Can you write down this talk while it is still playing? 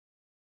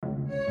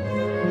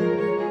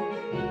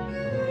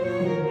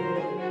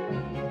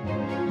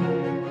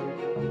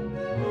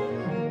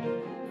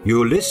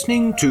You're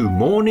listening to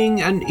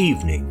Morning and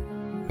Evening,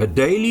 a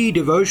daily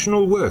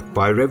devotional work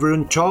by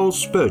Reverend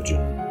Charles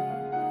Spurgeon.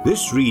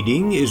 This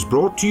reading is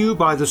brought to you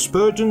by the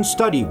Spurgeon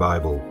Study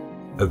Bible,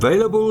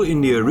 available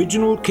in the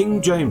original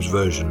King James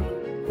Version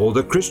or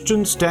the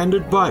Christian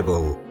Standard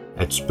Bible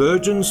at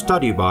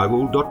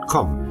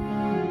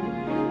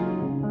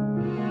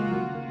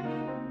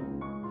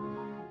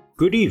spurgeonstudybible.com.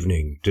 Good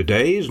evening.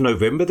 Today is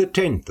November the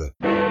 10th.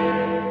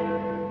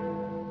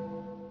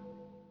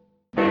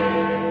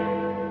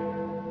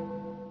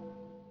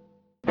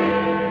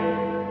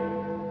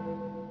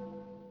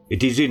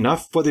 It is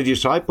enough for the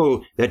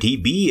disciple that he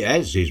be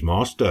as his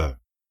master.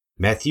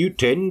 Matthew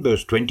 10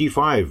 verse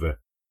 25.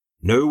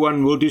 No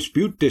one will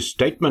dispute this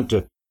statement,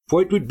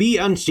 for it would be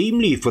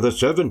unseemly for the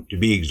servant to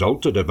be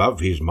exalted above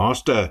his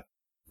master.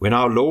 When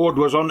our Lord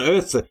was on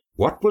earth,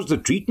 what was the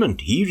treatment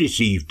he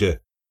received?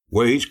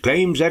 Were his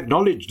claims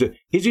acknowledged,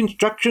 his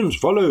instructions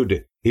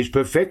followed, his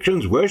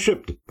perfections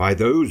worshipped by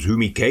those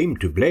whom he came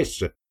to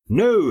bless?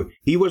 No,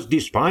 he was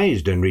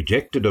despised and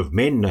rejected of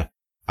men.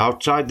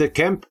 Outside the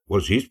camp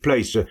was his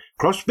place,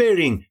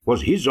 cross-bearing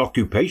was his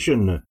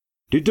occupation.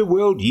 Did the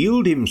world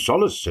yield him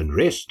solace and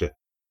rest?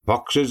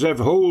 Foxes have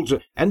holes,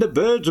 and the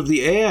birds of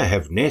the air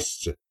have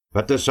nests,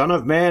 but the Son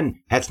of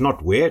Man hath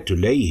not where to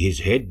lay his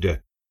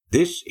head.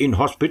 This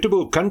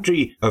inhospitable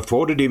country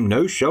afforded him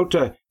no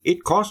shelter,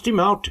 it cast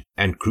him out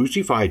and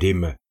crucified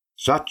him.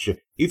 Such,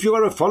 if you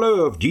are a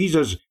follower of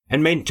Jesus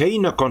and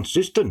maintain a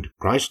consistent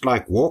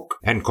Christ-like walk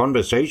and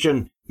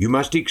conversation, you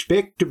must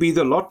expect to be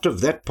the lot of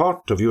that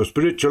part of your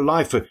spiritual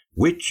life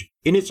which,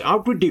 in its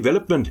outward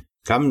development,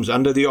 comes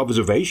under the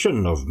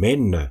observation of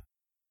men.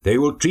 They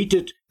will treat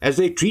it as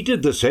they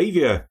treated the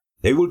Saviour.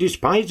 They will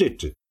despise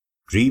it.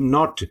 Dream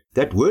not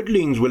that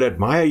worldlings will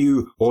admire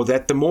you, or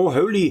that the more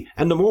holy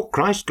and the more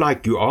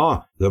Christ-like you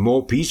are, the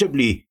more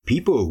peaceably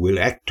people will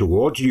act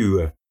towards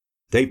you.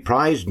 They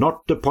prize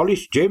not the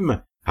polished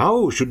gem.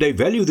 How should they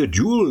value the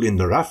jewel in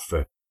the rough?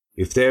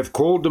 If they have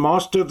called the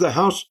master of the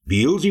house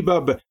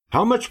Beelzebub,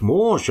 how much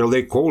more shall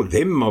they call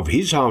them of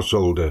his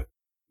household?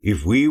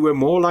 If we were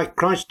more like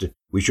Christ,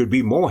 we should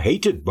be more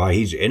hated by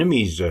his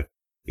enemies.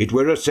 It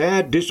were a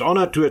sad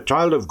dishonor to a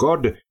child of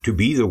God to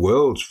be the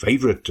world's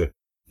favorite.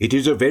 It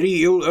is a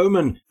very ill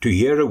omen to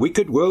hear a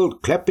wicked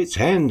world clap its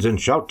hands and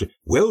shout,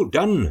 "Well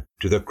done,"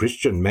 to the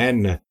Christian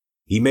man.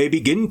 He may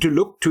begin to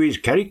look to his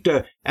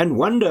character and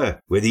wonder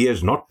whether he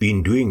has not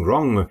been doing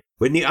wrong,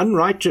 when the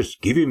unrighteous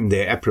give him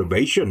their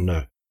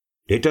approbation.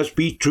 Let us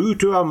be true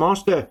to our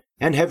Master,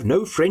 and have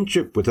no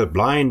friendship with a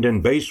blind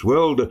and base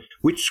world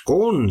which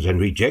scorns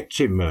and rejects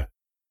him.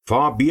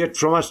 Far be it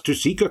from us to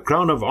seek a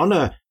crown of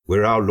honor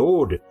where our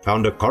Lord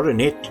found a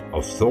coronet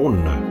of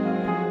thorn.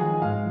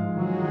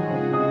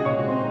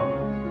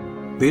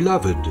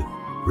 Beloved,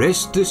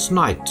 rest this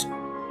night,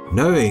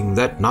 knowing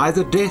that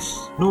neither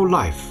death nor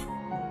life,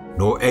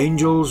 nor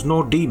angels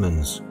nor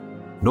demons,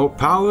 nor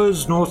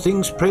powers nor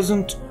things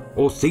present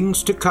or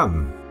things to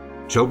come,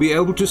 shall be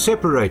able to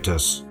separate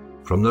us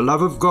from the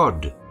love of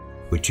God,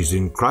 which is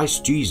in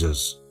Christ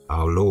Jesus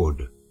our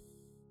Lord.